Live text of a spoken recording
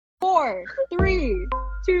4, 3,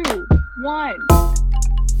 2, 1.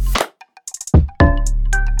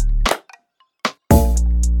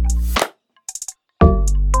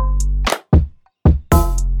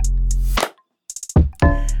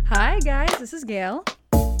 Hi guys, this is Gail.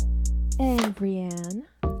 And Brienne.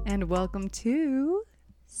 And welcome to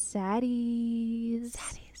Saddies.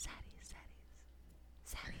 Saddies.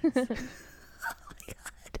 Oh my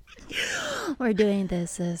god. We're doing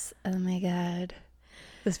this. Oh my god.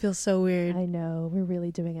 This feels so weird. I know, we're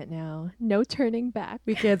really doing it now. No turning back.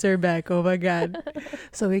 We can't turn back. Oh my god.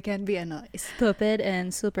 So we can be stupid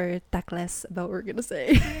and super tactless about what we're gonna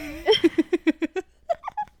say.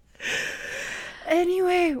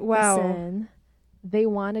 Anyway, wow. Listen, they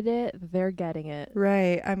wanted it, they're getting it.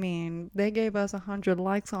 Right. I mean, they gave us 100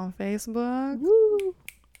 likes on Facebook. Woo!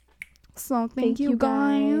 So thank you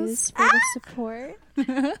guys for the support.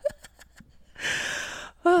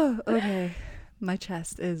 Oh, okay. My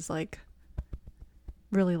chest is like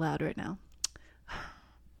really loud right now.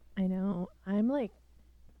 I know. I'm like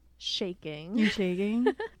shaking. You shaking?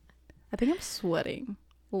 I think I'm sweating.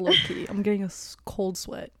 Low key. I'm getting a cold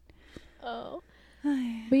sweat. Oh.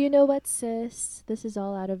 But you know what, sis? This is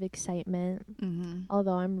all out of excitement. Mm-hmm.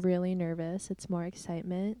 Although I'm really nervous, it's more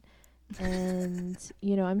excitement. And,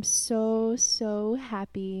 you know, I'm so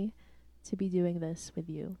happy to be doing this with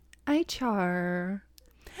you.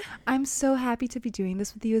 I'm so happy to be doing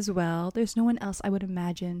this with you as well. There's no one else I would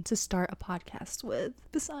imagine to start a podcast with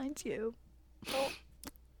besides you.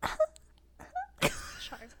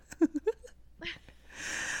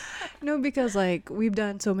 No, because like we've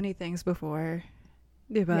done so many things before.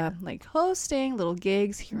 Yeah. Like hosting little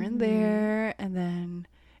gigs here and there, and then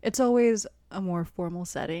it's always a more formal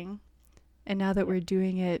setting. And now that we're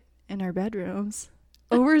doing it in our bedrooms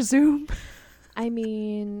over Zoom. I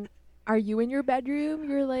mean, are you in your bedroom?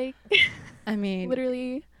 You're like, I mean,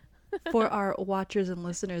 literally. For our watchers and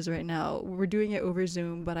listeners right now, we're doing it over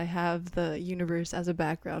Zoom, but I have the universe as a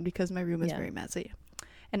background because my room is very messy.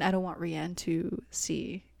 And I don't want Rianne to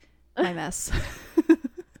see my mess.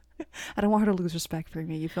 I don't want her to lose respect for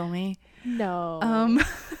me, you feel me? No.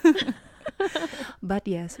 But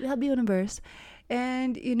yes, we have the universe.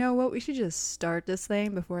 And you know what? We should just start this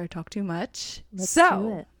thing before I talk too much. Let's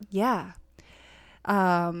do it. Yeah.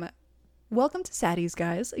 Welcome to Saddies,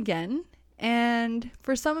 guys, again. And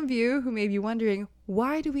for some of you who may be wondering,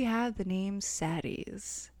 why do we have the name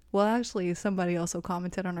Saddies? Well, actually, somebody also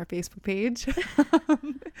commented on our Facebook page,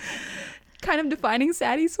 kind of defining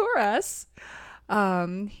Saddies for us.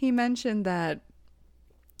 He mentioned that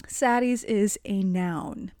Saddies is a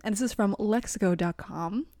noun, and this is from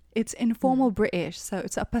lexico.com. It's informal British, so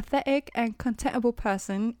it's a pathetic and contemptible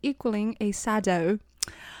person equaling a sado.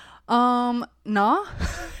 Nah,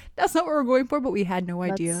 that's not what we're going for, but we had no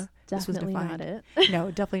idea. That's definitely not it.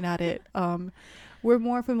 No, definitely not it. We're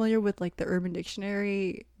more familiar with like the Urban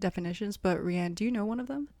Dictionary definitions, but Rianne, do you know one of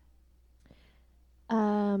them?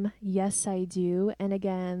 Yes, I do. And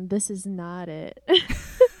again, this is not it.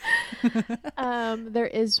 There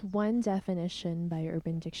is one definition by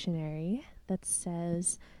Urban Dictionary that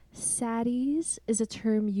says saddies is a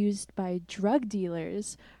term used by drug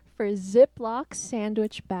dealers for Ziploc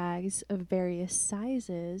sandwich bags of various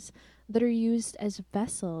sizes that are used as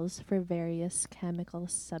vessels for various chemical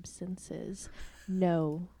substances.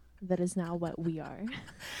 No, that is not what we are.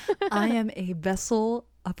 I am a vessel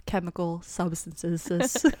of chemical substances.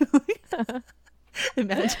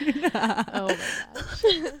 Imagine. Oh my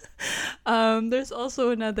gosh. There's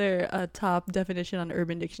also another top definition on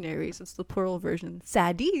Urban Dictionaries. It's the plural version.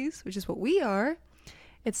 Saddies, which is what we are.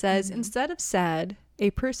 It says, instead of sad,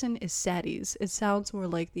 a person is saddies. It sounds more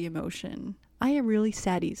like the emotion. I am really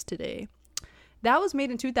saddies today. That was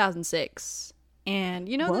made in 2006. And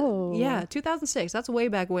you know, 2006. That's way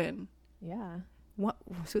back when. Yeah. What?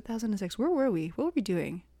 2006. Where were we? What were we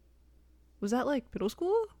doing? Was that like middle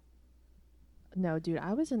school? No, dude,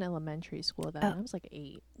 I was in elementary school then. I was like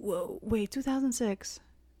 8. Whoa, wait, 2006.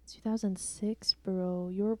 2006, bro.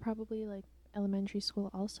 You were probably like elementary school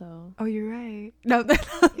also. Oh, you're right. No, now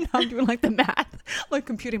I'm doing like the math, like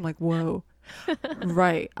computing. I'm like, whoa.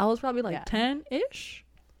 Right. I was probably like 10-ish.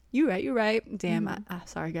 You're right. Damn.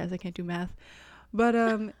 Sorry, guys. I can't do math. But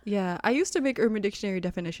yeah, I used to make Urban Dictionary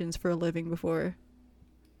definitions for a living before.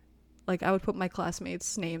 Like, I would put my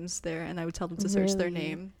classmates' names there, and I would tell them to search their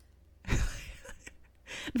name.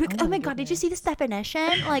 Like, oh my god, did you see this definition?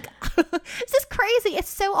 Like, this is crazy. It's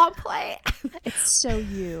so on point. It's so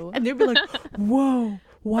you. And they'd be like, whoa,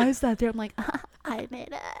 why is that there? I'm like, I made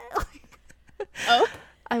it. Oh.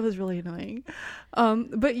 I was really annoying.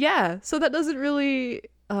 But yeah, so that doesn't really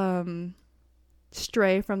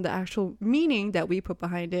stray from the actual meaning that we put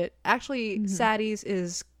behind it. Actually, saddies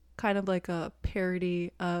is kind of like a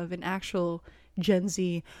parody of an actual Gen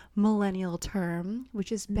Z millennial term,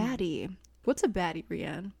 which is baddie. What's a baddie,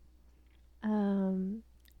 Brienne?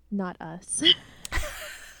 Not us.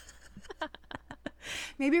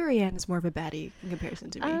 Maybe Rianne is more of a baddie in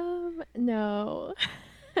comparison to me. No.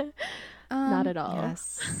 Not at all.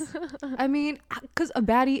 Yes. I mean, because a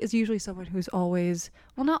baddie is usually someone who's always,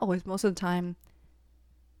 well, not always, most of the time,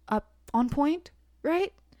 up on point,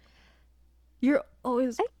 right? You're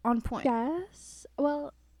always on point. Yes.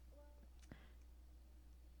 Well,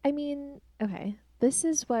 I mean, okay. This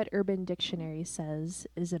is what Urban Dictionary says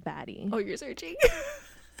is a baddie. Oh, you're searching?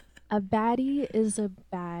 A baddie is a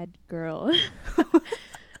bad girl.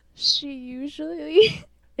 She usually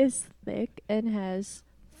is thick and has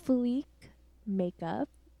fleek makeup,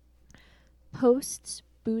 posts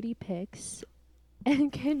booty pics,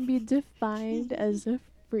 and can be defined as a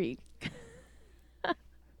freak.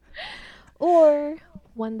 Or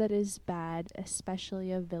one that is bad,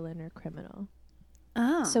 especially a villain or criminal.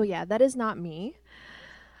 Oh. So yeah, that is not me.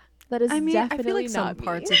 That is definitely I feel like some not me.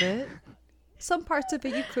 parts of it. Some parts of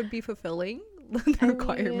it you could be fulfilling the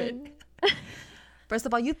requirement. First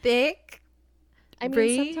of all, you thick. I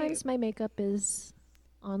mean, sometimes my makeup is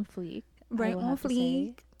on fleek. Right, on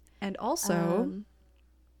fleek. And also,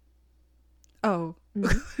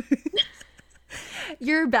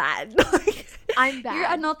 you're bad. I'm bad.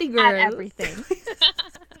 You're a naughty girl. At everything.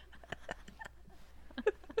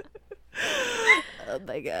 Oh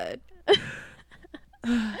my god.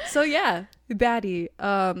 So yeah, baddie.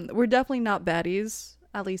 We're definitely not baddies.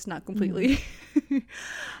 At least not completely.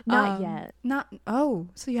 Not yet.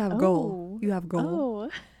 So you have a goal. You have a goal.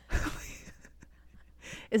 Oh.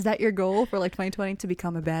 Is that your goal for like 2020 to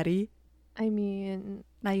become a baddie? I mean,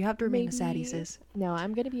 Now you have to remain a maybe- saddie, sis. no,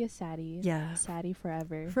 I'm gonna be a saddie. Yeah. Saddie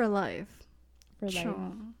forever. For life. For life.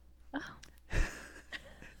 Sure.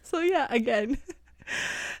 So yeah, again,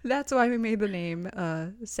 that's why we made the name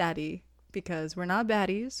Saddie, because we're not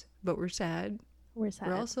baddies, but we're sad. We're sad.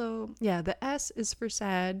 We're also, yeah, the S is for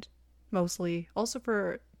sad, mostly. Also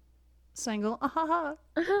for single.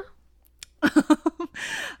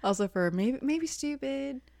 Also for maybe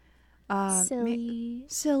stupid. Silly.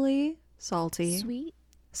 Silly. Salty. Sweet.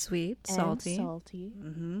 Sweet. Salty.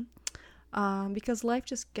 And salty. Because life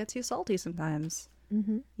just gets you salty sometimes.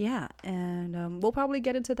 Mm-hmm. Yeah, and we'll probably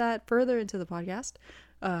get into that further into the podcast,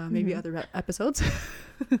 maybe other episodes.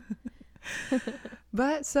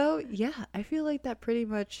 But so yeah, I feel like that pretty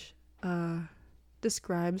much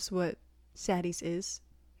describes what saddies is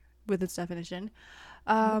with its definition.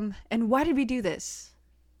 And why did we do this?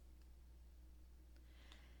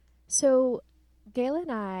 So, Gail and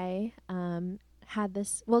I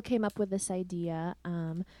came up with this idea.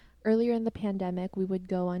 Earlier in the pandemic, we would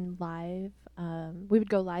go live on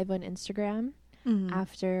Instagram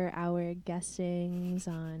after our guessings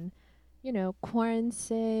on,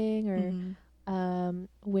 Quarantine or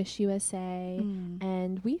Wish USA.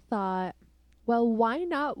 And we thought, well, why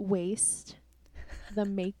not waste the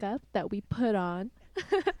makeup that we put on,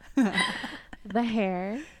 the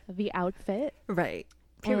hair, the outfit? Right.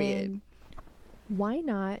 Period. And why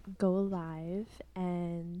not go live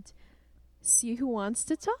and see who wants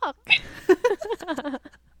to talk?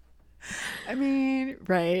 I mean,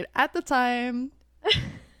 right. At the time,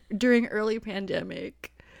 during early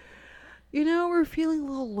pandemic, we're feeling a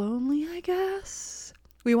little lonely, I guess.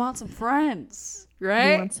 We want some friends,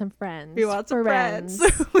 right? We want some friends. We want some friends.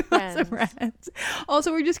 We want some friends.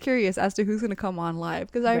 Also, we're just curious as to who's going to come on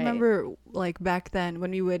live. Because I remember, like, back then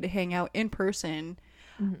when we would hang out in person,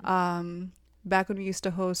 back when we used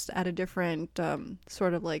to host at a different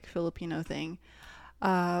sort of like Filipino thing,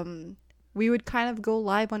 we would kind of go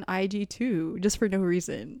live on IG too, just for no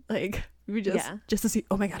reason. Like, we would just to see,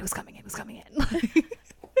 oh my god, who's coming in.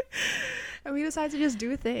 And we decided to just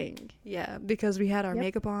do a thing. Yeah, because we had our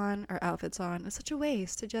makeup on, our outfits on. It's such a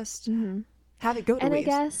waste to just have it go to waste. And I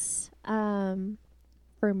guess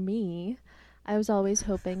for me, I was always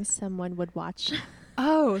hoping someone would watch.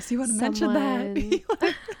 Oh, so you want to mention that?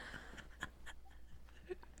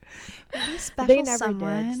 Maybe special they never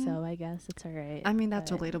someone. did, so I guess it's all right. I mean,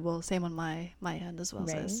 that's relatable. Same on my end as well,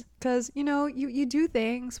 sis. Because, you do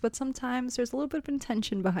things, but sometimes there's a little bit of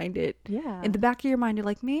intention behind it. Yeah. In the back of your mind, you're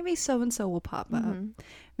like, maybe so-and-so will pop up.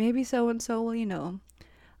 Maybe so-and-so will,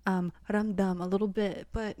 ramdam a little bit,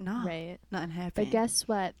 but no, nothing happened. But guess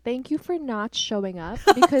what? Thank you for not showing up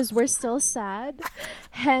because we're still sad.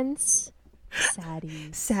 Hence,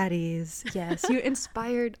 saddies. Yes, you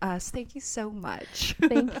inspired us. Thank you so much.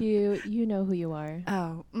 Thank you. You know who you are.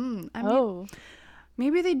 Oh, I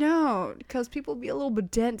Maybe they don't, because people be a little bit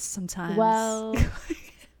dense sometimes. Well,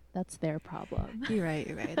 that's their problem. You're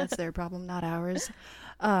right. That's their problem, not ours.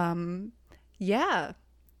 Yeah.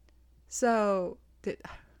 So,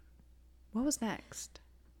 what was next?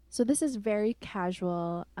 So this is very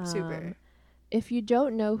casual. Super. If you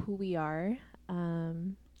don't know who we are,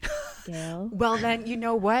 Gail. Well, then, you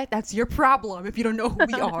know what? That's your problem if you don't know who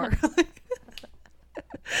we are.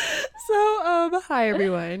 So, hi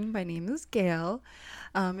everyone. My name is Gail.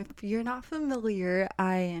 If you're not familiar,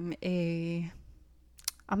 I'm a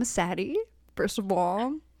saddie, first of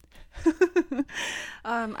all.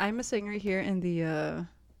 I'm a singer here in the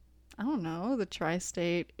I don't know, the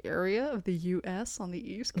tri-state area of the US on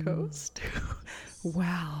the East Coast.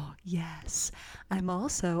 Wow, yes. I'm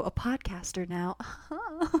also a podcaster now.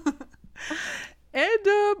 And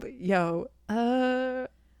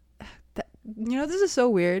this is so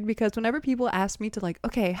weird because whenever people ask me to like,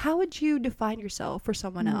 okay, how would you define yourself for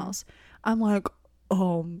someone else? I'm like, I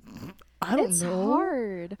don't know. It's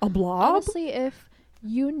hard. A blob? Honestly, if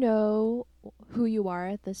you know who you are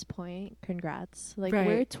at this point, congrats. Like, Right.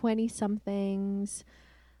 we're 20-somethings.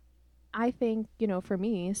 I think, for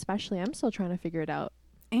me, especially, I'm still trying to figure it out.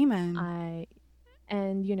 Amen.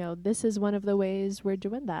 And this is one of the ways we're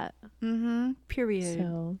doing that. Period.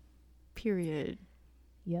 So, Period.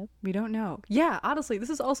 yep. We don't know. Yeah, honestly, this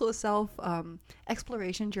is also a self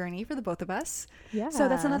exploration journey for the both of us. Yeah. So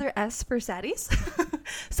that's another S for saddies.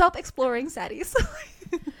 Self-exploring saddies.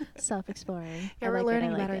 Self-exploring. Yeah, we're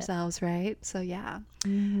learning about ourselves, right? So yeah.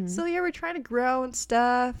 Mm-hmm. So yeah, we're trying to grow and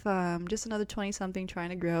stuff. Just another 20-something trying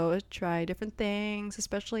to grow, try different things,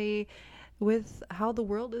 especially with how the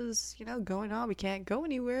world is, going on. We can't go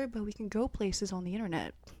anywhere, but we can go places on the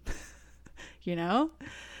internet. Yep.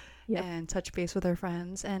 And touch base with our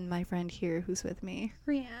friends and my friend here who's with me,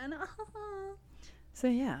 Rianne. So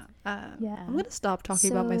yeah, Yeah. I'm gonna stop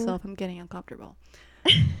talking about So- myself. I'm getting uncomfortable.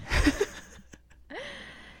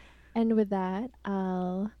 And with that,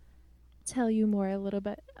 I'll tell you more a little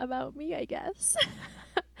bit about me, I guess.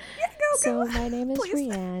 So my name is Please.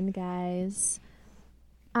 Rianne, guys.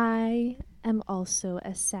 I am also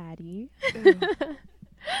a saddie.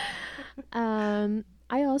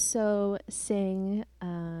 I also sing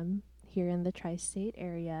here in the tri-state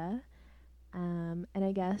area, and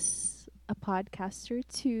I guess a podcaster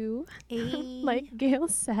too, like Gail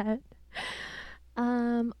said.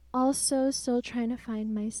 Also still trying to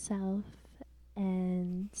find myself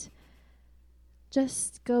and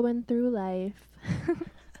just going through life.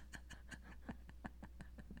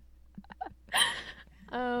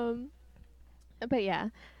 But yeah,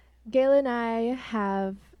 Gail and I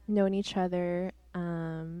have known each other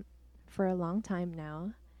for a long time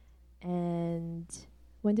now. And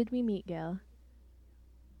when did we meet, Gail?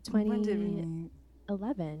 When did we meet?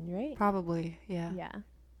 2011, right? Probably, yeah. Yeah.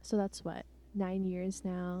 So that's what, 9 years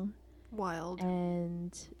now. Wild.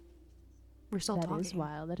 And We're still that talking. is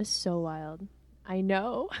wild. That is so wild. I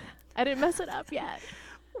know. I didn't mess it up yet.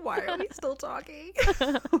 Why are we still talking?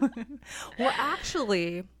 Well,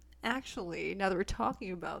 actually, now that we're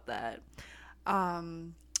talking about that,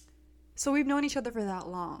 so we've known each other for that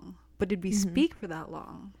long, but did we speak for that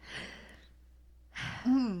long?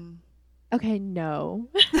 Okay, no.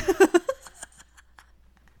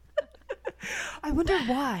 I wonder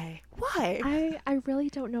why. Why? I really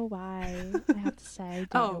don't know why. I have to say,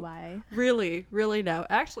 I don't know why. Really no.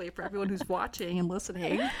 Actually, for everyone who's watching and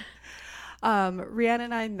listening, Rihanna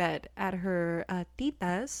and I met at her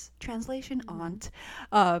tita's, translation aunt,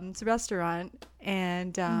 restaurant,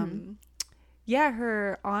 and yeah,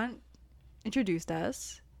 her aunt introduced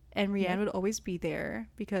us, and Rihanna would always be there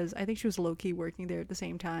because I think she was low key working there at the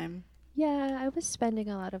same time. Yeah, I was spending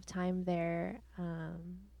a lot of time there,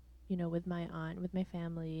 with my aunt, with my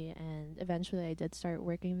family, and eventually I did start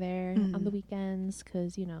working there on the weekends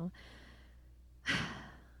because,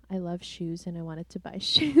 I love shoes and I wanted to buy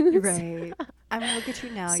shoes. Right. I mean, look at you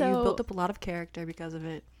now. So- You've built up a lot of character because of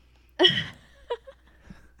it.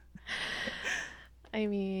 I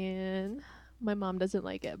mean, my mom doesn't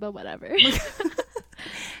like it, but whatever.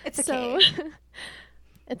 It's okay. So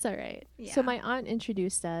it's all right. Yeah. So my aunt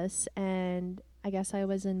introduced us, and I guess I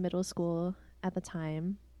was in middle school at the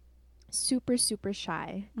time. Super, super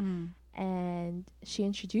shy. And she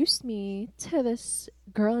introduced me to this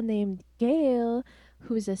girl named Gail,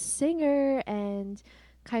 who's a singer and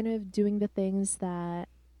kind of doing the things that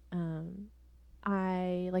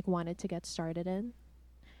I wanted to get started in.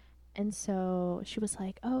 And so she was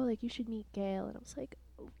like, "Oh, you should meet Gail." And I was like,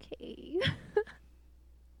 "Okay."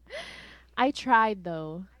 I tried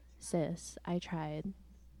though, sis. I tried.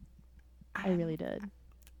 I really did.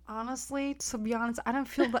 Honestly, to be honest, I didn't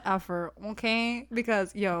feel the effort, okay?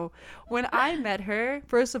 Because, yo, when I met her,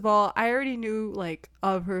 first of all, I already knew, like,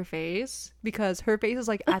 of her face because her face is,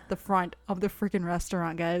 like, at the front of the freaking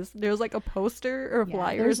restaurant, guys. There was, like, a poster or a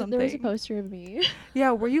flyer or something. There was a poster of me.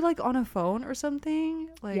 Yeah, were you, like, on a phone or something?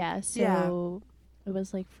 Like, Yeah, so it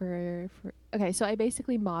was, like, for okay, so I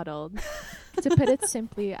basically modeled. To put it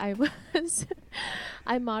simply, I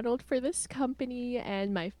modeled for this company,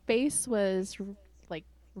 and my face was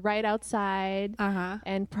right outside,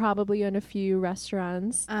 and probably in a few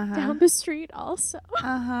restaurants down the street also.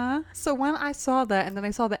 So when I saw that, and then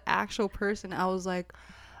I saw the actual person, I was like,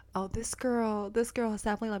 oh, this girl is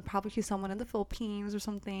definitely, like, probably she's someone in the Philippines or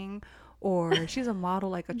something, or she's a model,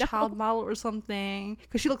 like a child model or something,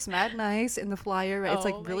 because she looks mad nice in the flyer, right? It's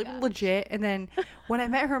like really legit. And then when I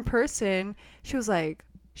met her in person, she was like,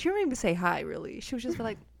 she didn't even say hi, really. She was just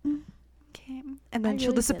like, okay, and then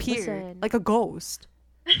she'll disappear like a ghost.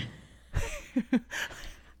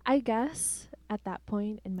 I guess at that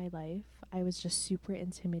point in my life, I was just super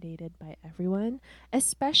intimidated by everyone,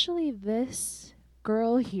 especially this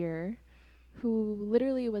girl here who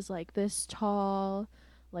literally was like this tall,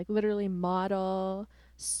 like literally model,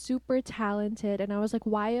 super talented, and I was like,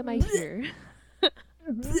 why am I here?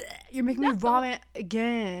 You're making me vomit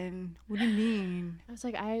again. What do you mean? I was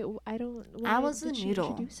like, I don't. I was the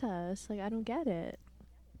needle. Introduce us. Like, I don't get it.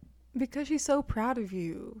 Because she's so proud of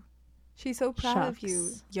you. She's so proud of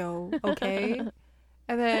you, yo, okay?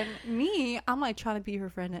 And then me, I'm like trying to be her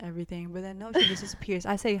friend and everything, but then no, she just disappears.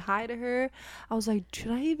 I say hi to her. I was like,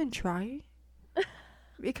 should I even try?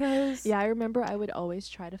 Because yeah, I remember I would always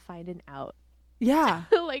try to find an out. Yeah.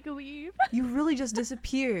 Like, leave. You really just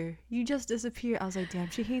disappear. You just disappear. I was like, damn,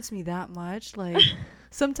 she hates me that much. Like,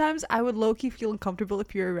 sometimes I would low-key feel uncomfortable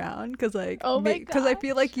if you're around, because, like, because I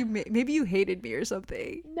feel like maybe you hated me or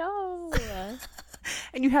something. No.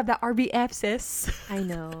 And you have that RBF, sis. I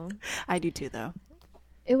know. I do too, though.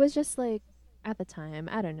 It was just like, at the time,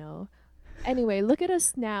 I don't know. Anyway, look at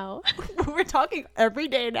us now. We're talking every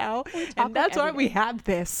day now, and that's why we have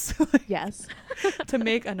this. Yes. To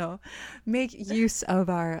make use of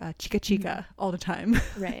our chica all the time.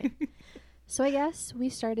 Right. So I guess we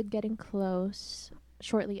started getting close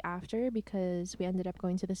shortly after, because we ended up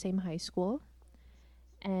going to the same high school.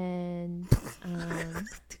 And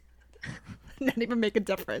not even make a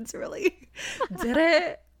difference, really. Did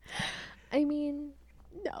it? I mean,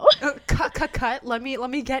 no. Cut. Let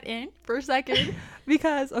me get in for a second,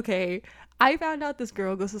 because okay, I found out this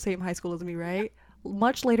girl goes to the same high school as me, right?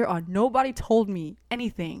 Much later on, nobody told me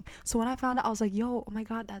anything. So when I found out, I was like, yo, oh my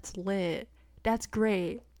god, that's lit. That's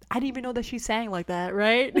great. I didn't even know that she sang like that,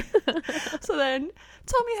 right? So then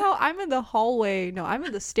tell me how I'm in the hallway. No, I'm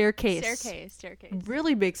in the staircase. Staircase.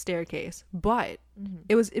 Really big staircase. But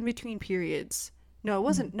it was in between periods. No, it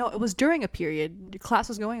wasn't. No, it was during a period. The class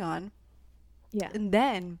was going on. Yeah. And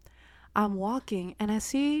then I'm walking and I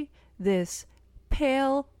see this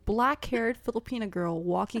pale, black-haired Filipina girl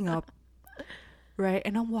walking up, right?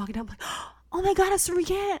 And I'm walking down, I'm like, oh my god, it's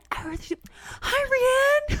Rianne. I heard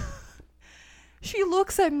hi, Rianne. She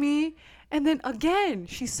looks at me, and then again,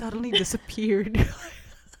 she suddenly disappeared.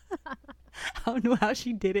 I don't know how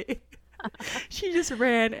she did it. She just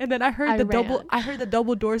ran, and then I heard the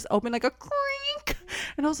double doors open like a clink,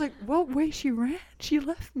 and I was like, "Whoa, wait, she ran. She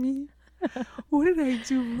left me. What did I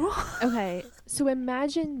do wrong?" Okay, so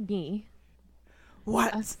imagine me,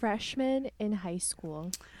 what, a freshman in high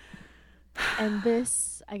school, and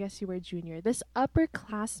this, I guess you were junior, this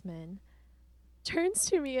upperclassman turns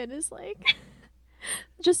to me and is like,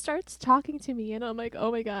 just starts talking to me, and I'm like,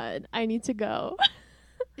 oh my god, I need to go.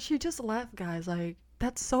 She just left, guys. Like,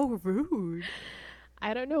 that's so rude.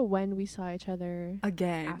 I don't know when we saw each other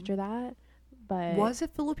again after that, but was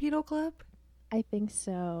it Filipino Club? I think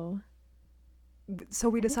so. So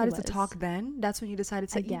we decided to talk then? That's when you decided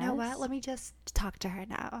to say, you know what, let me just talk to her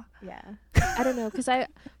now. Yeah. I don't know, because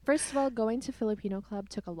first of all, going to Filipino Club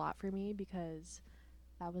took a lot for me, because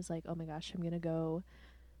I was like, oh my gosh, I'm gonna go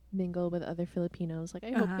mingle with other Filipinos. Like,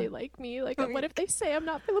 I hope they like me. Like, what if they say I'm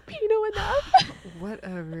not Filipino enough?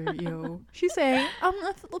 Whatever, yo. She's saying, I'm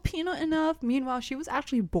not Filipino enough. Meanwhile, she was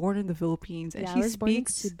actually born in the Philippines, and she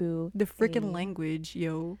speaks the freaking language,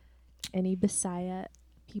 yo. Any Bisaya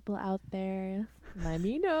people out there, let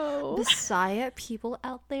me know. Bisaya people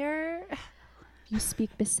out there? If you speak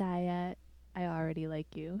Bisaya, I already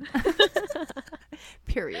like you.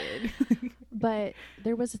 Period. But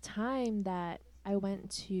there was a time that I went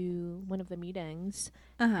to one of the meetings,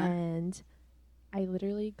 and I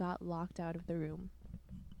literally got locked out of the room.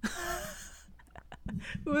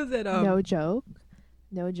 Was it? No joke.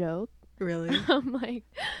 Really?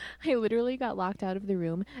 I literally got locked out of the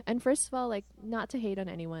room. And first of all, like, not to hate on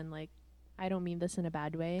anyone, like, I don't mean this in a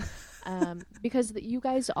bad way, because you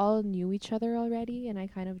guys all knew each other already, and I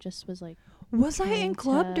kind of just was like, Was I in trying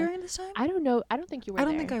club to- during this time? I don't know. I don't think you were I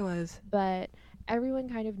don't there, think I was. but everyone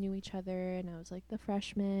kind of knew each other, and I was like the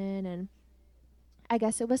freshman, and I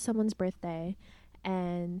guess it was someone's birthday,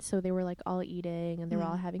 and so they were like all eating, and they were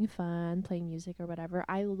all having fun, playing music or whatever.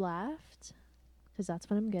 I left because that's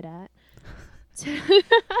what I'm good at.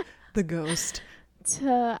 The ghost.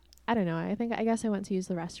 I don't know. I guess I went to use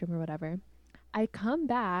the restroom or whatever. I come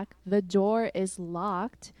back, the door is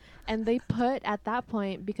locked, and they put at that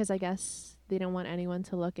point, because I guess they didn't want anyone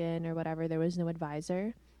to look in or whatever, there was no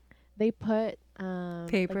advisor. They put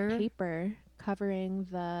Paper? like paper covering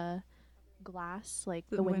the glass, like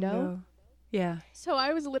the window. Yeah. So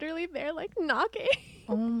I was literally there like knocking.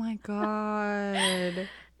 Oh my god.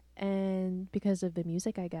 And because of the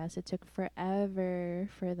music, I guess it took forever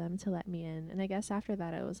for them to let me in. And I guess after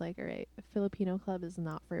that, I was like, all right, Filipino club is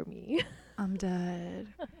not for me. I'm dead.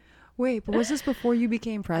 Wait, but was this before you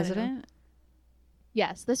became president?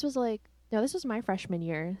 Yes, this was my freshman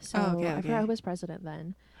year. So I forgot who was president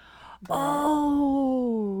then. But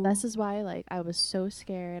Oh. this is why, like, I was so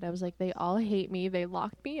scared. I was like, they all hate me. They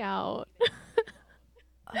locked me out.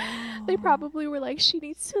 They probably were like, she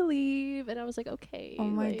needs to leave. And I was like, okay. Oh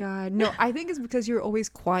my like, god. No, I think it's because you're always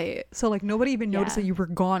quiet. So like nobody even noticed Yeah. that you were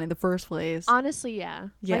gone in the first place. Honestly, yeah.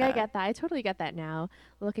 Like, Yeah. I get that. I totally get that now.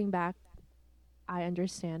 Looking back, I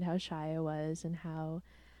understand how shy I was and how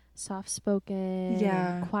soft-spoken,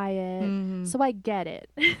 Yeah. and quiet. Mhm. So I get it.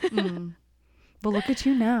 Mm. But look at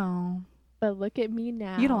you now. But look at me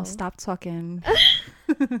now. You don't stop talking.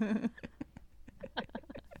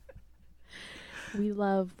 We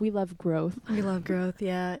love growth. We love growth,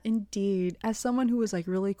 yeah, indeed. As someone who was like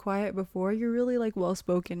really quiet before, you're really like well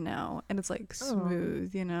spoken now, and it's like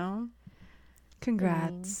smooth, you know.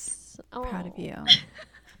 Congrats, Thanks. proud of Aw. you.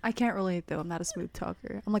 I can't relate though. I'm not a smooth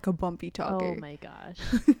talker. I'm like a bumpy talker. Oh my gosh.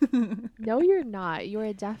 No, you're not. You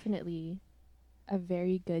are definitely a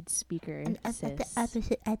very good speaker, sis.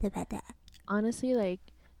 Honestly, like,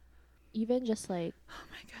 even just like, Oh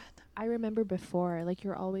my god. I remember before, like,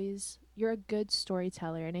 you're a good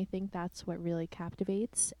storyteller, and I think that's what really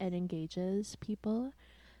captivates and engages people.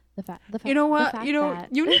 The fact, You know the what? fact You know,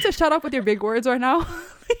 that- you need to shut up with your big words right now.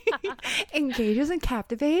 Engages and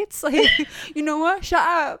captivates. Like, you know what? Shut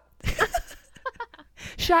up.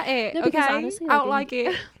 Shut it. No, because okay. honestly, I don't like,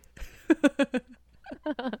 like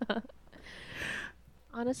it.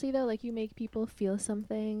 honestly though, like, you make people feel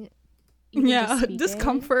something. even just Yeah, speaking.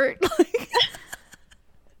 discomfort.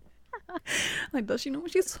 Like, does she know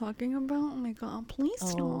what she's talking about? Oh my god, please Oh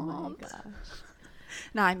stop. my gosh.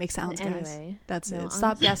 Nah, I make sounds, guys. Anyway, That's no, it.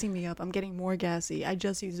 Stop gassing me up. I'm getting more gassy. I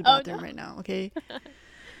just used the Oh, bathroom no. right now, okay?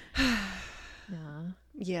 Nah.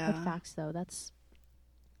 Yeah. But facts though, that's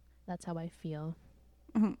how I feel.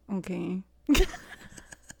 Okay.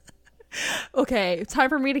 Okay, time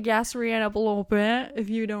for me to gas Rihanna up a little bit, if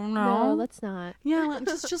you don't know. No, let's not. Yeah,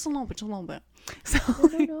 just a little bit, So,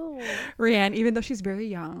 No. Rihanna, even though she's very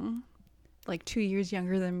young, like 2 years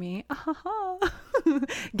younger than me,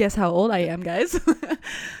 guess how old I am, guys.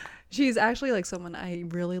 She's actually like someone I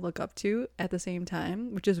really look up to at the same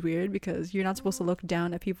time, which is weird because you're not supposed to look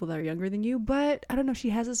down at people that are younger than you. But I don't know, she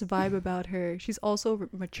has this vibe about her. She's also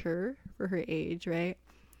mature for her age, right?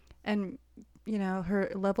 And, you know,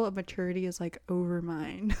 her level of maturity is like over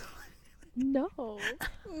mine. No.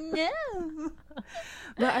 No.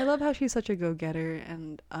 But I love how she's such a go-getter,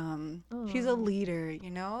 and she's a Aw. leader, you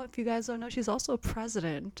know? If you guys don't know, she's also a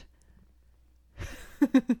president.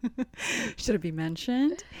 Should it be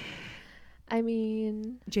mentioned? I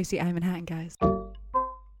mean, JC, I'm in Manhattan, guys.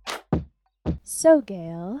 so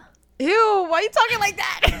Gail. Ew, why are you talking like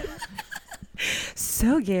that?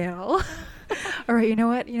 So, Gail. All right, you know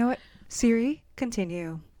what? Siri,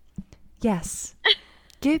 continue. Yes.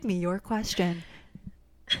 Give me your question.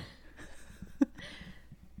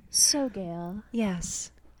 So Gail,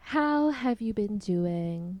 Yes. how have you been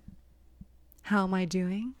doing How am I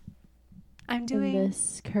doing? I'm in doing...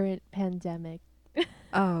 this current pandemic?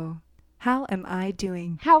 Oh. How am I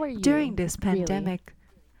doing How are you during this really? pandemic?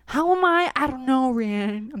 How am I? I don't know,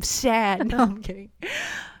 Rian. I'm sad. No, I'm kidding.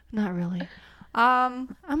 Not really.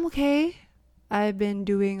 I'm okay. I've been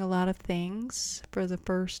doing a lot of things for the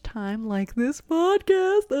first time, like this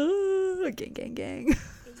podcast. Gang, gang.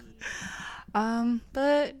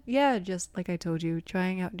 But yeah, just like I told you,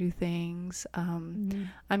 trying out new things. Mhm.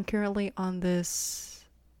 I'm currently on this,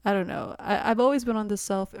 I don't know, I've always been on this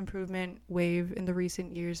self-improvement wave in the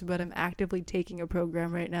recent years, but I'm actively taking a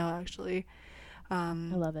program right now, actually. I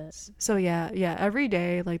love it. So yeah, every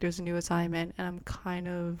day like there's a new assignment, and I'm kind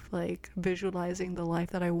of like visualizing the life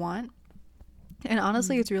that I want. And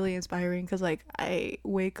honestly, it's really inspiring because like I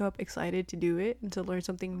wake up excited to do it and to learn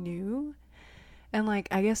something new. And like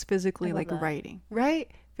I guess physically I love like that. writing,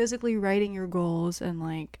 right? Physically writing your goals and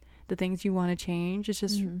like the things you want to change. It's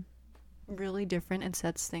just really different and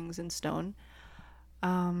sets things in stone.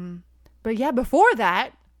 But yeah, before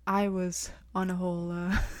that, I was on a whole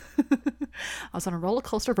I was on a roller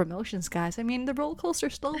coaster of emotions, guys. I mean, the roller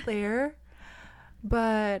coaster's still there,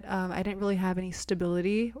 but I didn't really have any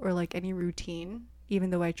stability or like any routine. Even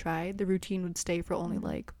though I tried, the routine would stay for only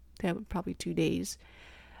like probably 2 days.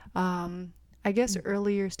 I guess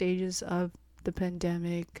earlier stages of the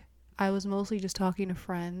pandemic, I was mostly just talking to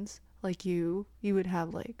friends like you. You would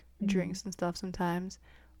have like drinks and stuff sometimes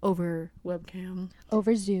over webcam,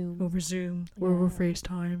 Over Zoom. over Zoom, or over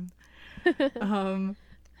FaceTime.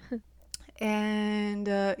 And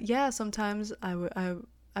yeah, sometimes I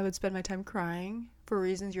would spend my time crying for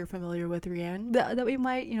reasons you're familiar with, Rianne, that we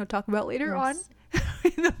might talk about later on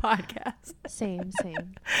Yes. in the podcast. Same.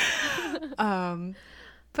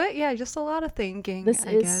 But yeah, just a lot of thinking. This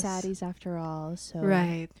I is guess. Saddies after all, so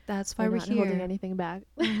Right. That's why we're not holding here. anything back.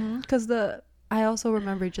 Because I also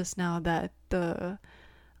remember just now that the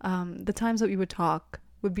times that we would talk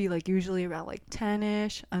would be like usually around like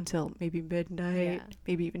 10ish until maybe midnight,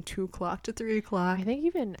 maybe even 2 o'clock to 3 o'clock. I think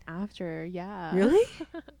even after, yeah. Really?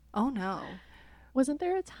 Oh no. Wasn't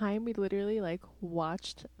there a time we literally like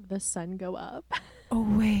watched the sun go up? Oh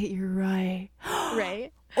wait, you're right.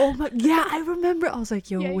 Right? Oh my, yeah, I remember. I was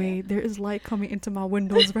like, yo, Yeah, wait, there is light coming into my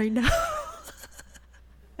windows right now.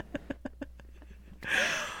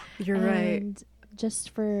 You're right. And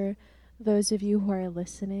just for those of you who are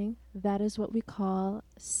listening, that is what we call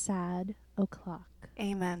sad o'clock.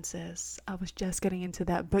 Amen, sis. I was just getting into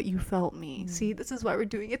that, but you felt me. See, this is why we're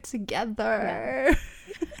doing it together.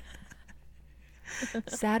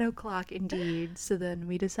 Sad o'clock, indeed. So then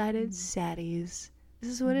we decided saddies.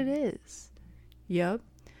 This is what it is. Yep.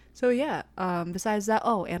 So yeah, besides that,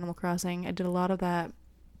 Animal Crossing. I did a lot of that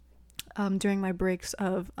during my breaks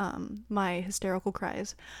of my hysterical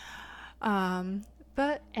cries.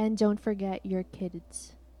 But And don't forget your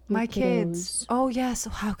kids. Your my kids. kiddos. Oh yes,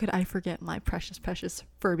 how could I forget my precious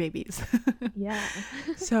fur babies? Yeah.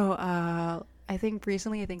 So I think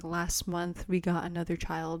last month we got another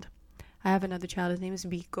child. I have another child. His name is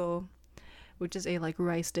Biko, which is a like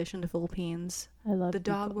rice dish in the Philippines. I love The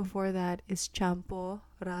dog people. before that is Champo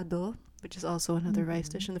Rado, which is also another rice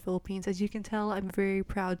dish in the Philippines. As you can tell, I'm very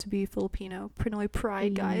proud to be Filipino. Pinoy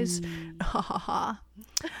pride, guys. Ha ha ha.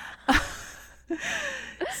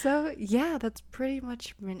 So yeah, that's pretty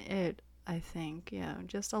much been it, I think. Yeah,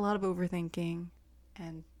 just a lot of overthinking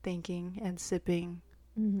and thinking and sipping,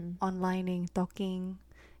 onlining, talking.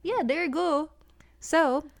 Yeah, there you go.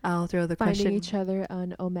 So I'll throw the Finding question. each other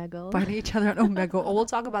on Omegle. Finding each other on Omegle. Oh, we'll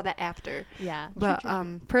talk about that after. Yeah. But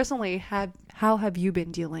personally, how have you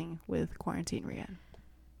been dealing with quarantine, Rianne?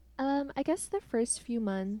 I guess the first few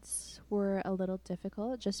months were a little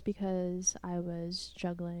difficult just because I was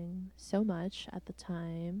juggling so much at the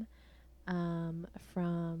time,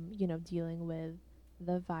 from, dealing with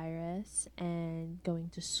the virus and going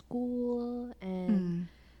to school and,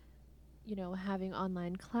 having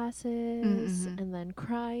online classes and then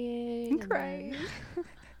crying. and Crying. then-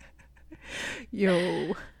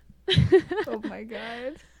 Yo. Oh my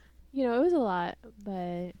god. it was a lot,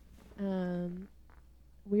 but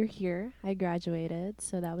we're here. I graduated,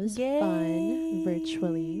 so that was fun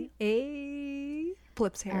virtually. Hey.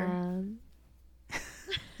 Flips hair.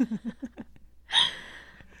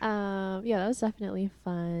 Yeah, that was definitely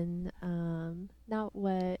fun. Not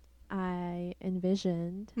what I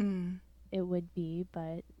envisioned it would be,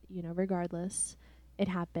 but regardless, it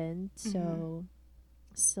happened. So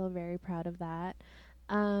still very proud of that.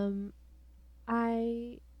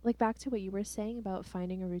 I like back to what you were saying about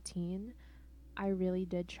finding a routine. I really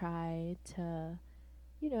did try to,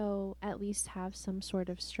 at least have some sort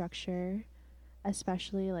of structure,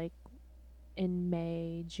 especially like in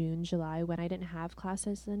May, June, July when I didn't have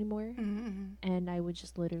classes anymore. And I would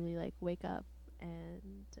just literally like wake up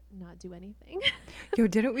and not do anything. Yo,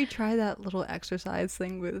 didn't we try that little exercise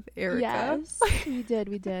thing with Erica? Yes, we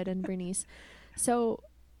did, and Bernice. So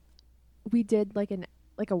we did like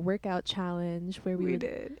a workout challenge where we would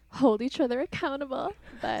did. hold each other accountable.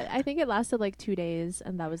 But I think it lasted like 2 days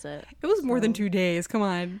and that was it. It was more than So- 2 days. Come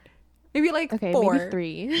on. Maybe like Okay, 4. maybe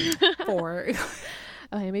 3. 4.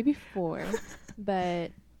 Okay, maybe 4.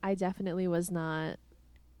 But I definitely was not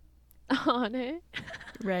on it.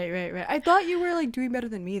 Right. I thought you were like doing better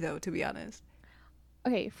than me though, to be honest.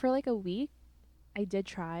 Okay, for like a week, I did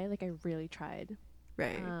try, like I really tried.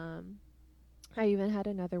 Right. I even had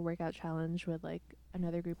another workout challenge with like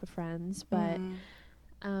another group of friends, but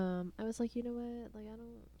I was like, you know what? Like I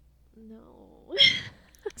don't know.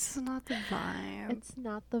 It's not the vibe. It's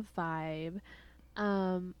not the vibe.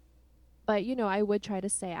 But you know, I would try to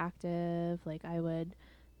stay active. Like I would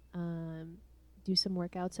do some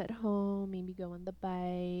workouts at home, maybe go on the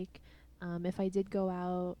bike. If I did go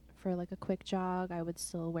out for like a quick jog, I would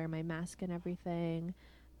still wear my mask and everything.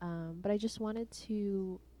 But I just wanted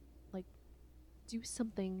to like do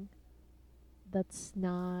something that's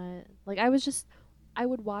not like I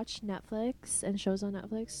would watch Netflix and shows on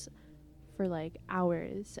Netflix for like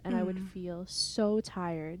hours and I would feel so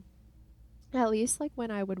tired. At least like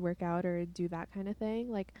when I would work out or do that kind of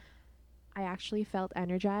thing, like I actually felt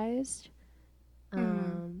energized.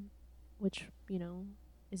 Which, you know,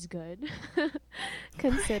 is good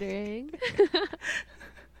considering.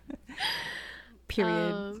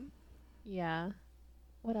 Period. Yeah.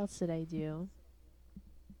 What else did I do?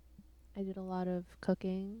 I did a lot of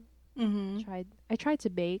cooking. I tried to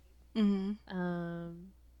bake. Yeah,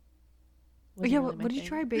 Really what did you thing.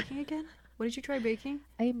 try baking again? What did you try baking?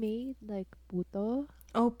 I made like puto.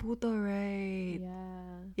 Oh, puto, right.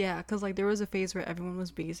 Yeah. Yeah, because like there was a phase where everyone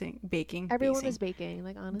was baking. Everyone was baking.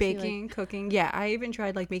 Like honestly, baking, cooking. Yeah, I even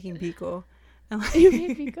tried like making biko. And, like, you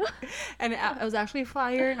made pico. and it was actually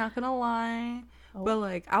fire, not gonna lie. Oh. But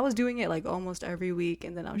like I was doing it like almost every week,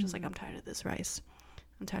 and then I was just like, I'm tired of this rice.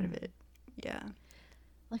 I'm tired of it. Yeah.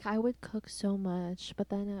 Like I would cook so much, but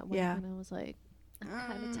then at one Yeah. point I was like, I'm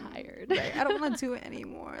kind of tired. Right. I don't want to do it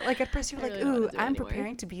anymore. Like at first you're I like, really don't wanna ooh, do it I'm anymore.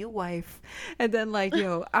 preparing to be a wife, and then like,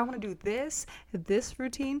 yo, I want to do this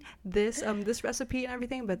routine, this recipe and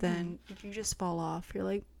everything. But then you just fall off. You're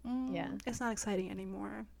like, Yeah. it's not exciting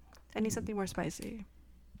anymore. I need something more spicy.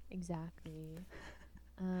 Exactly.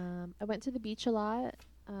 I went to the beach a lot.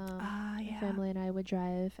 My Yeah. family and I would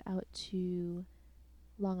drive out to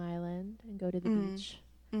Long Island and go to the beach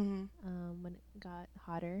when it got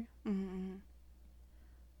hotter.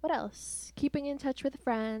 What else? Keeping in touch with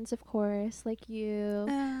friends, of course, like you.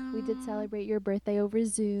 We did celebrate your birthday over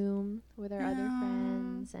Zoom with our other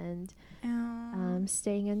friends and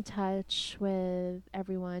staying in touch with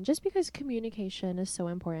everyone just because communication is so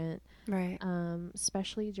important. Right.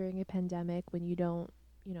 Especially during a pandemic when you don't,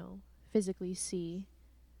 you know, physically see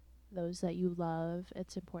those that you love.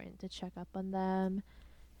 It's important to check up on them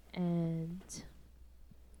and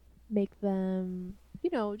make them, you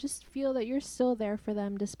know, just feel that you're still there for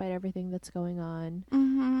them despite everything that's going on.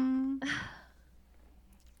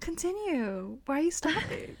 Continue. Why are you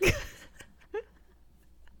stopping?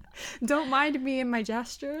 Don't mind me and my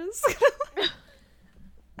gestures.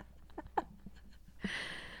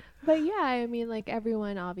 But yeah, I mean, like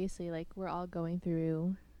everyone, obviously, like we're all going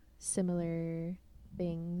through similar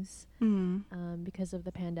things because of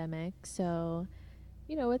the pandemic. So,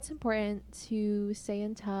 you know, it's important to stay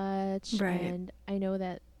in touch. Right. And I know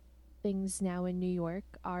that things now in New York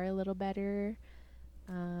are a little better.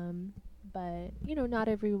 But, you know, not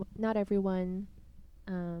everyone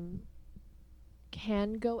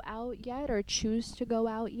can go out yet or choose to go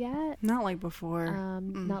out yet. Not like before.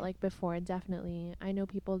 Not like before, definitely. I know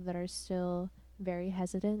people that are still very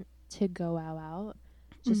hesitant to go out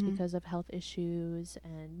just because of health issues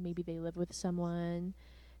and maybe they live with someone.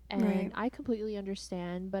 And Right. I completely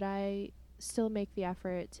understand, but I still make the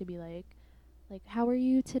effort to be like, how are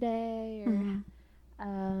you today?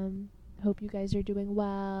 Or hope you guys are doing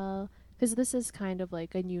well. Because this is kind of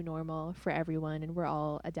like a new normal for everyone and we're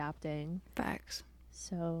all adapting. Facts.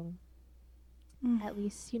 So at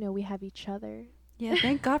least, you know, we have each other. Yeah,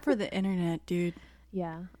 thank God for the internet, dude.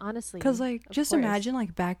 Yeah, honestly. Because, like, of just course. imagine,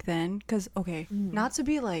 like, back then. Because, okay, not to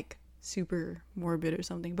be, like, super morbid or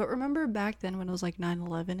something, but remember back then when it was, like,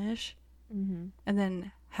 9/11-ish? And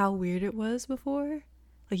then how weird it was before?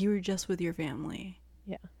 Like, you were just with your family.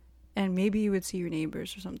 Yeah. And maybe you would see your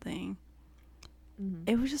neighbors or something.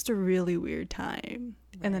 It was just a really weird time.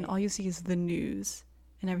 And then Right. all you see is the news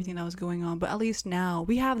and everything that was going on. But at least now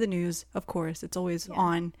we have the news, of course. It's always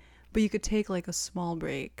on. But you could take like a small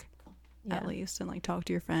break at least and like talk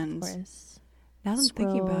to your friends. Of course. Now that I'm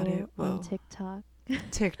thinking about it, Scroll on whoa. TikTok.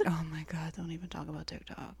 Oh my God, don't even talk about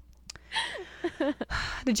TikTok.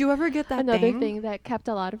 Did you ever get that Another thing that kept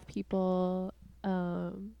a lot of people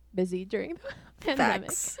busy during the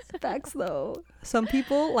pandemic. Facts though. Some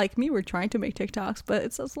people like me were trying to make TikToks, but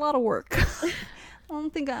it's a lot of work. I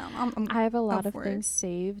don't think I'm I have a lot of for things it.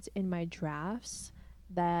 saved in my drafts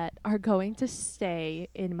that are going to stay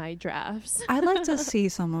in my drafts. I'd like to see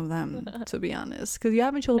some of them, to be honest, because you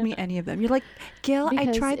haven't showed me any of them. You're like, Gail, I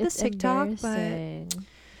Because tried this it's TikTok, but embarrassing.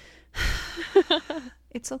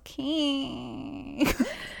 It's okay.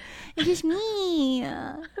 It's just me.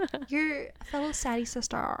 Your fellow Sadie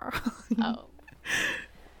sister. Oh.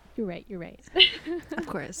 You're right. Of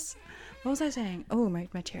course. What was I saying? Oh, my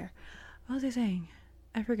chair. What was I saying?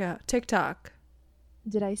 I forgot. TikTok.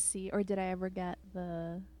 Did I ever get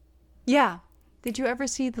the... Yeah. Did you ever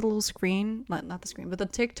see the little screen? Not the screen, but the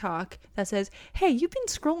TikTok that says, hey, you've been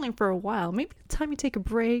scrolling for a while. Maybe it's time you take a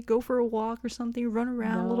break, go for a walk or something, run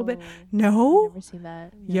around a little bit. No? I've never seen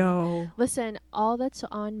that. No. Yo. Listen, all that's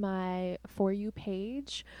on my For You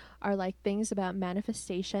page are like things about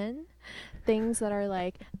manifestation, things that are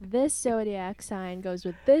like this zodiac sign goes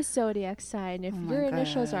with this zodiac sign. If your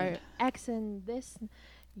initials are X and this,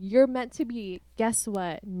 you're meant to be. Guess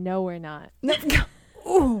what? No, we're not.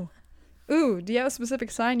 Ooh, do you have a specific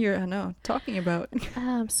sign you're talking about?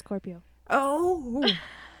 Scorpio. Oh.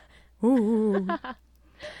 Ooh.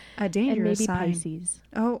 A dangerous and maybe sign. Pisces.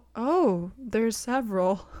 Oh, there's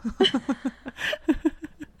several.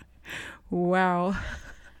 Wow.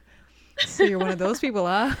 So you're one of those people,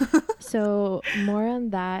 huh? So more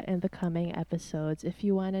on that in the coming episodes. If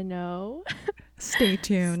you want to know, stay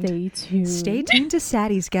tuned. Stay tuned to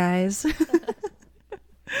Sadie's, guys.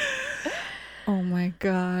 Oh my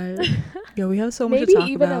god. Yo, we have so much to talk about.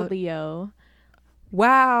 Maybe even a Leo.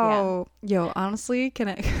 Wow. Yeah. Yo, honestly, can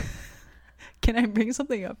I bring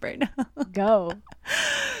something up right now? Go.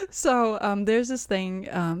 So, there's this thing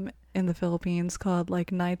in the Philippines called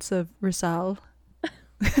like Knights of Rizal.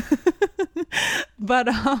 But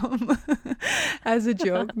as a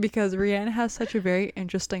joke, because Rihanna has such a very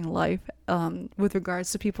interesting life with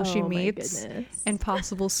regards to people she meets and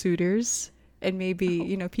possible suitors. And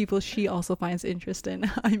maybe, people she also finds interest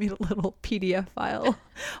in. I made a little PDF file,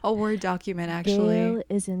 a Word document, actually. Gail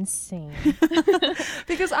is insane.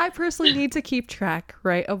 Because I personally need to keep track,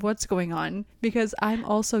 right, of what's going on. Because I'm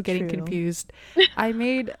also getting confused. I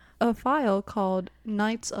made a file called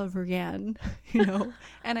Knights of Rianne,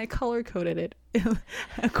 and I color-coded it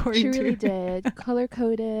according to... She really did.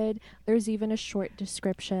 Color-coded. There's even a short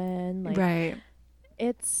description. Right.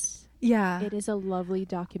 Yeah. It is a lovely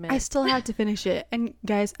document. I still have to finish it. And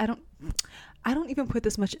guys, I don't even put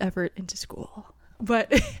this much effort into school.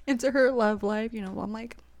 But into her love life, I'm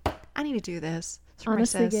like, I need to do this.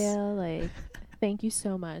 Honestly, Gail, thank you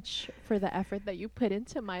so much for the effort that you put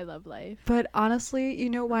into my love life. But honestly, you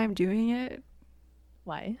know why I'm doing it?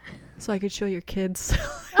 Why? So I could show your kids.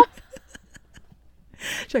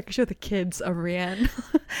 So I could show the kids of Rianne.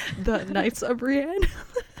 The Knights of Rianne.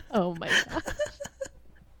 Oh my gosh.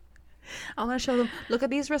 I want to show them, look at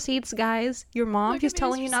these receipts, guys. Your mom, she's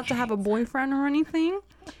telling you not to have a boyfriend or anything.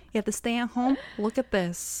 You have to stay at home. Look at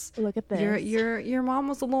this. Look at this. Your mom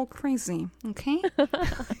was a little crazy, okay?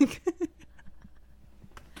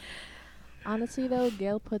 Honestly, though,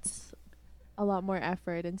 Gail puts a lot more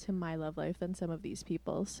effort into my love life than some of these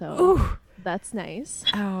people, so Ooh. That's nice.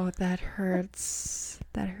 Oh, that hurts.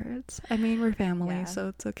 That hurts. I mean, we're family, so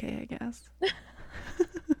it's okay, I guess.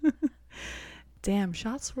 Damn,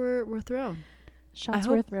 shots were thrown. Shots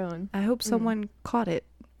were thrown. I hope someone caught it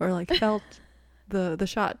or felt the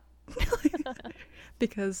shot.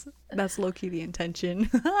 Because that's low-key the intention.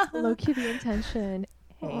 Low-key the intention.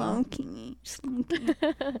 Hey. Low-key.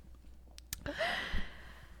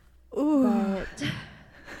 Ooh. But,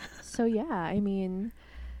 so yeah, I mean,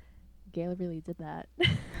 Gail really did that.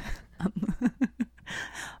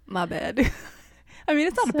 My bad. I mean,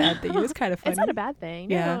 it's not a bad thing. It was kind of funny. It's not a bad thing.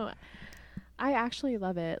 Yeah. No, I actually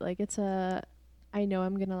love it. I know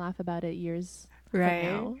I'm going to laugh about it years from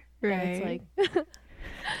now. Right. And it's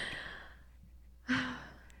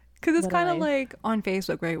because it's kind of like on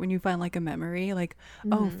Facebook, right? When you find a memory,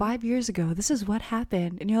 oh, 5 years ago, this is what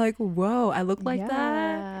happened. And you're like, whoa, I look like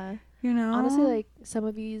that. Honestly, some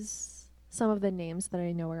of the names that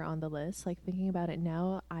I know are on the list, thinking about it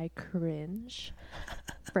now, I cringe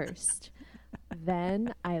first.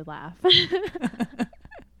 Then I laugh.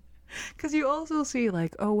 Because you also see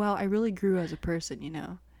oh, wow, I really grew as a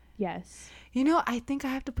person, Yes. I think I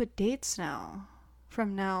have to put dates now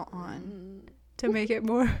from now on to make it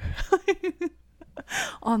more.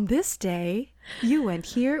 On this day, you went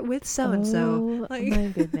here with so-and-so. Oh, my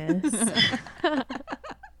goodness.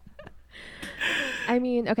 I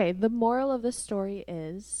mean, okay, the moral of the story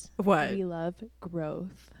is what? We love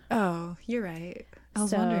growth. Oh, you're right. I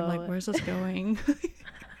was wondering, where's this going?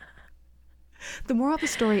 The moral of the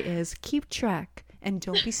story is keep track and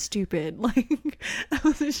don't be stupid. I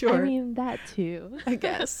wasn't sure. I mean, that too. I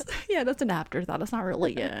guess. Yeah, that's an afterthought. That's not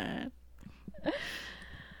really it.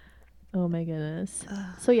 Oh my goodness.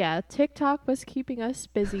 So yeah, TikTok was keeping us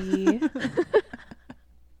busy.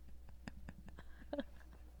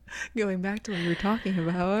 Going back to what we were talking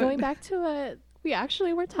about. Going back to what we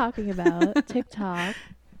actually were talking about, TikTok.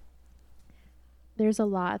 There's a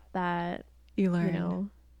lot that you learn. you know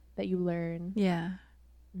that you learn. Yeah.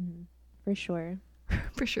 For sure.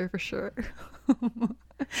 For sure.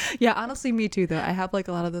 Yeah, honestly, me too, though. I have like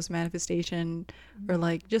a lot of those manifestation or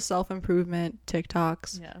like just self-improvement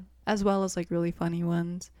TikToks, Yeah. as well as like really funny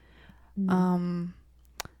ones. Mm.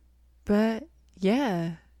 But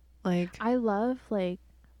yeah, like I love like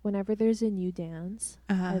whenever there's a new dance,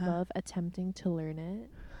 I uh, love attempting to learn it.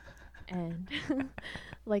 And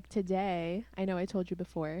like today, I know I told you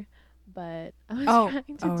before, but I was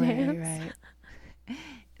trying to dance right.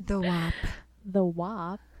 The WAP. the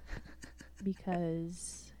WAP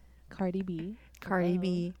because Cardi B. Cardi hello,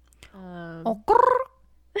 B. Um,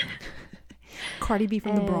 Cardi B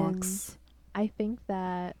from the and Bronx. I think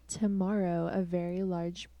that tomorrow a very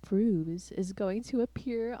large bruise is going to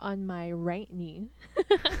appear on my right knee.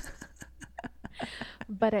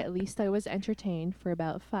 But at least I was entertained for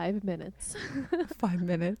about 5 minutes. 5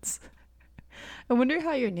 minutes. I wonder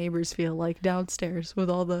how your neighbors feel like downstairs with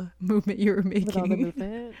all the movement you were making With all the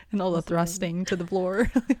movement. and all the Listen. thrusting to the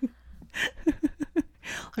floor.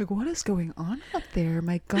 Like, what is going on up there?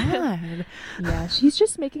 My God. Yeah, she's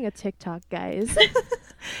just making a TikTok, guys.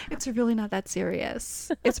 It's really not that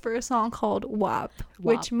serious. It's for a song called WAP,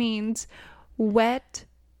 which WAP. means wet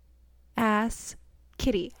ass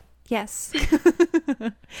kitty. Yes.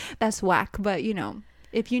 That's whack, but you know,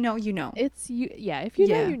 if you know, you know. It's you. Yeah, if you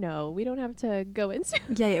know, Yeah. you know. We don't have to go into.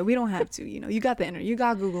 Yeah, we don't have to, you know. You got the internet. You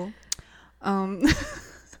got Google.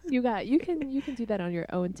 You can do that on your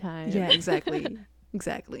own time. Yeah, exactly.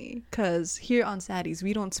 Exactly. Because here on Saddies,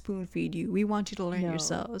 we don't spoon feed you. We want you to learn No.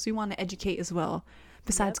 yourselves. We want to educate as well,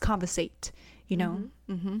 besides conversate, you know?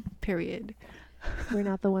 Period. We're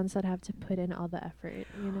not the ones that have to put in all the effort,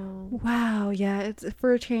 you know. Wow, yeah. It's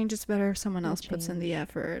for a change, it's better if someone For a else puts in the change.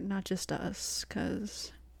 effort, not just us,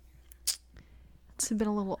 because it's been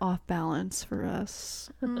a little off balance for us.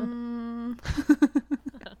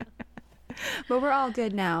 But we're all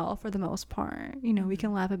good now for the most part. You know, we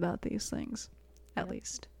can laugh about these things, at Yep.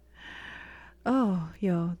 least. Oh,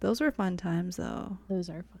 yo, those were fun times, though. Those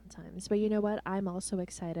are fun times. But you know what? I'm also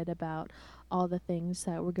excited about all the things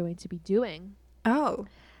that we're going to be doing Oh,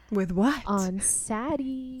 with what? on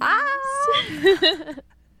Saddies. Ah!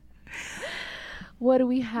 What do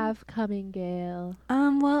we have coming, Gail?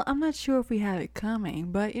 Well, I'm not sure if we have it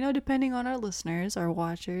coming, but you know, depending on our listeners, our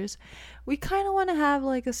watchers, we kind of want to have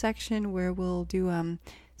like a section where we'll do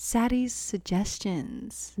Saddie's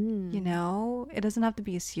suggestions. You know, it doesn't have to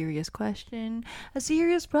be a serious question, a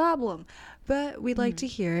serious problem, but we'd like to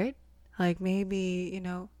hear it. Like maybe, you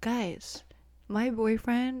know, guys, my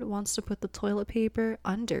boyfriend wants to put the toilet paper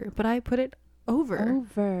under, but I put it over.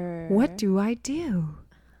 What do I do?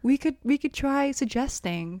 We could try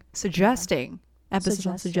suggesting emphasis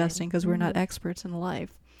on suggesting because we're not experts in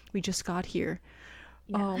life. We just got here.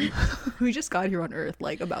 Yeah. We just got here on Earth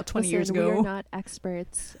like about 20 years Listen, we ago. are not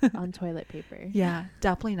experts on toilet paper. Yeah,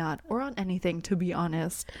 definitely not. Or on anything, to be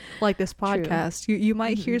honest. Like this podcast. You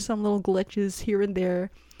might hear some little glitches here and there.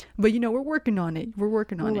 But you know, we're working on it. We're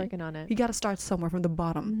working on it. You got to start somewhere from the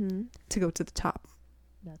bottom to go to the top.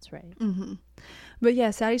 That's right. But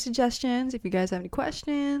yeah, Saddie suggestions. If you guys have any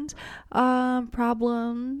questions,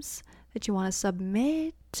 problems that you want to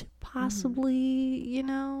submit, possibly, you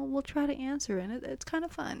know, we'll try to answer it. It's kind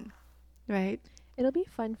of fun, right? It'll be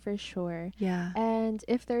fun for sure. Yeah. And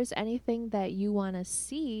if there's anything that you want to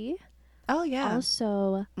see, Oh yeah.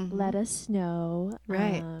 also let us know.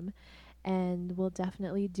 Right. And we'll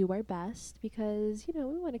definitely do our best because, you know,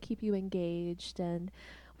 we want to keep you engaged and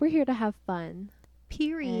we're here to have fun.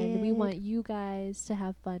 Period. And we want you guys to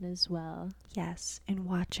have fun as well. Yes, and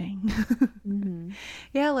watching.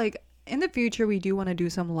 Yeah, like in the future we do want to do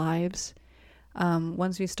some lives.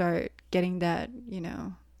 Once we start getting that, you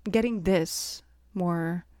know, getting this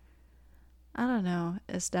more, I don't know,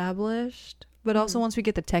 established. But also once we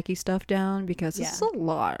get the techie stuff down, because this is a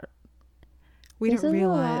lot. We This didn't is a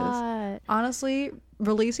realize. lot. Honestly,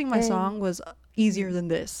 releasing my And- song was easier than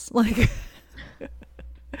this. Like,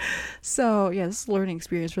 so yeah, this is a learning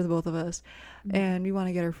experience for the both of us. And we want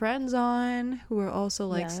to get our friends on who are also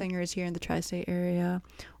like Yeah. singers here in the tri-state area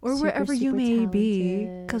or Super, wherever you super may be,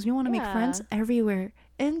 talented. because we want to make friends Yeah. everywhere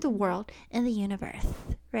in the world, in the universe,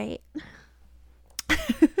 right?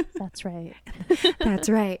 That's right. That's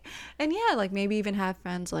right. And yeah, like maybe even have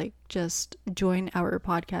friends like just join our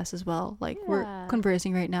podcast as well. Like we're Yeah.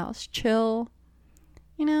 conversing right now. It's chill.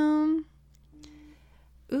 You know.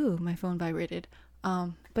 Ooh, my phone vibrated.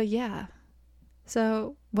 But yeah.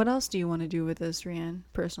 So what else do you want to do with this, Rianne,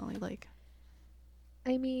 personally? Like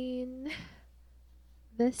I mean,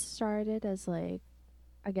 this started as like,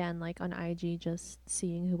 again, like on IG, just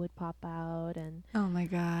seeing who would pop out. And Oh my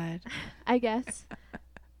God. I guess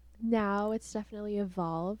now it's definitely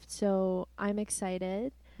evolved. So I'm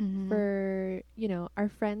excited Mm-hmm. for, our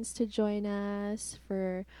friends to join us,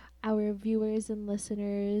 for our viewers and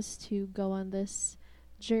listeners to go on this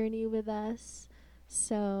journey with us.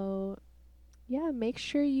 So, yeah, make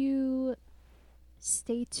sure you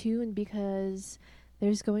stay tuned because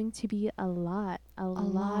there's going to be a lot, a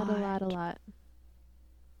lot, a lot, a lot.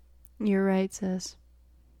 You're right, sis.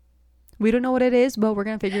 We don't know what it is, but we're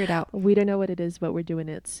going to figure it out. We don't know what it is, but we're doing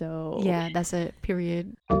it. So, Yeah, that's it.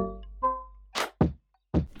 Period.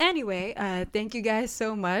 Anyway, thank you guys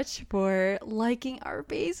so much for liking our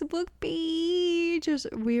Facebook page.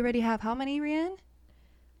 We already have how many, Rianne?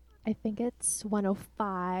 I think it's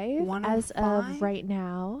 105, 105? as of right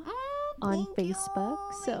now on Thank you. Facebook.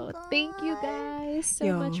 Oh So my thank you God. guys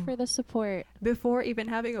so much Yo. for the support. Before even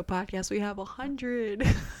having a podcast, we have 100.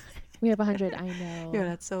 We have 100. I know. Yo,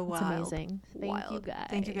 that's so It's wild. amazing. Thank you Wild. guys.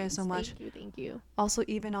 Thank you guys so much. Thank you. Also,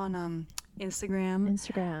 even on Instagram,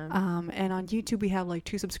 Instagram. and on YouTube, we have like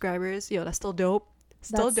 2 subscribers. Yo, that's still dope.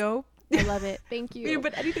 Still That's- dope. I love it. Thank We you. didn't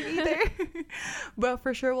put anything either. But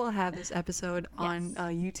for sure, we'll have this episode on Yes.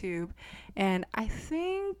 YouTube. And I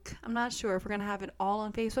think, I'm not sure if we're going to have it all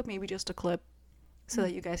on Facebook, maybe just a clip so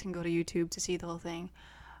that you guys can go to YouTube to see the whole thing.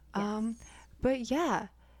 But yeah,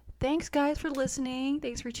 thanks guys for listening.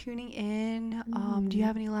 Thanks for tuning in. Do you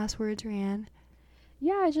have any last words, Rianne?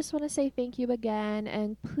 Yeah, I just want to say thank you again.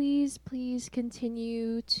 And please, please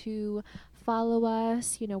continue to follow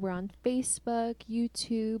us. We're on Facebook,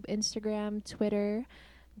 YouTube, Instagram, Twitter.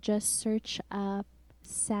 Just search up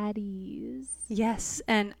Saddies. Yes,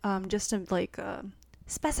 and just to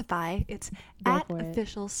specify, it's Go at for it.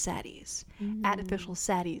 Official Saddies. At Official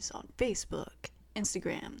Saddies on Facebook,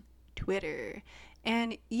 Instagram, Twitter,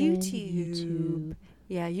 and YouTube.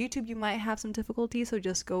 Yeah, YouTube, you might have some difficulty, so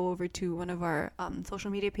just go over to one of our social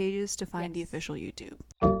media pages to find the official YouTube.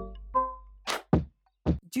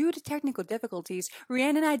 Due to technical difficulties,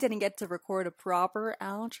 Rianne and I didn't get to record a proper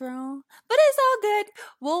outro, but it's all good.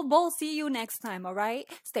 We'll both see you next time, alright?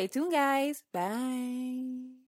 Stay tuned, guys. Bye.